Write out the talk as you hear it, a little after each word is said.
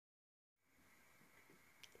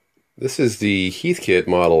This is the Heathkit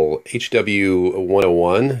model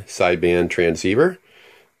HW-101 sideband transceiver,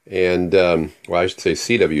 and well, I should say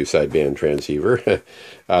CW sideband transceiver.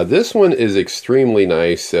 This one is extremely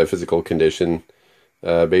nice physical condition,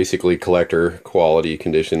 basically collector quality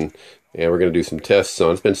condition, and we're going to do some tests on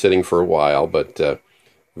it. It's been sitting for a while, but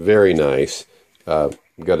very nice.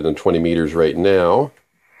 We've got it in 20 meters right now,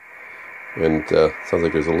 and sounds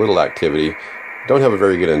like there's a little activity. Don't have a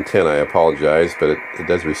very good antenna, I apologize, but it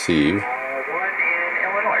does receive. One in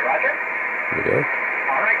Illinois, roger. There we go.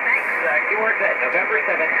 All right, thanks. Keyword set, November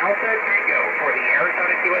 7 Alpha Tango for the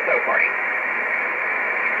Arizona QSO party.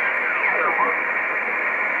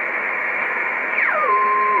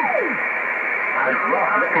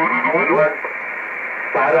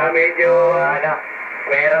 Para medyo,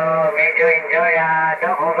 pero medyo enjoy,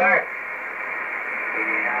 over.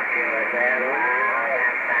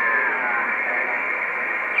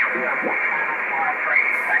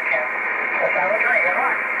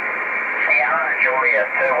 Julia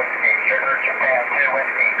 2 Whiskey, Sugar Japan 2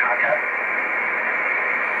 Whiskey, contact.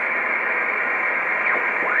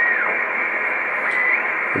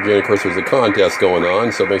 Again, of course, there's a contest going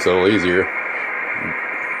on, so it makes it a little easier.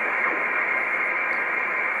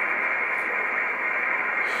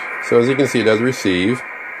 So as you can see, it does receive,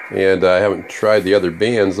 and I haven't tried the other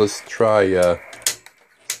bands. Let's try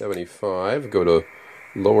 75. Go to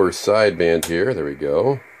lower sideband here. There we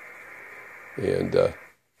go. And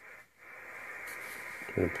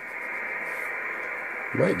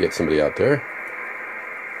might get somebody out there.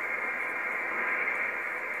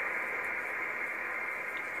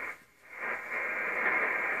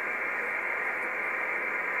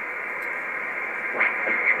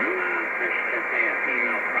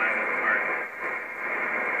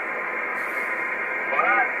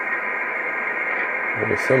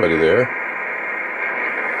 There's somebody there.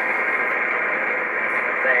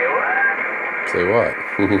 Say what?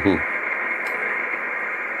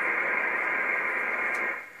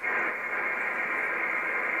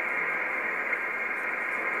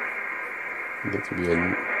 I think there'd be a...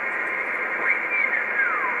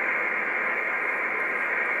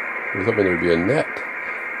 I was hoping there'd be a net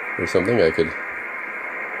or something I could...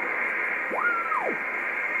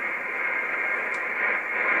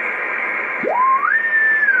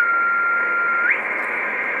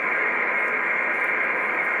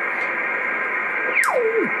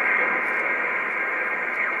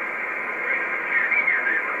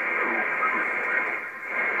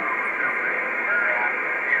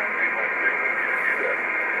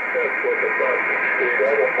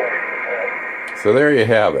 So there you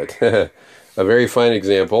have it. A very fine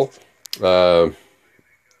example of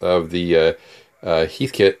the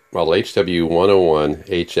Heathkit model HW-101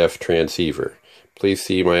 HF transceiver. Please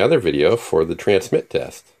see my other video for the transmit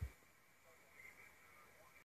test.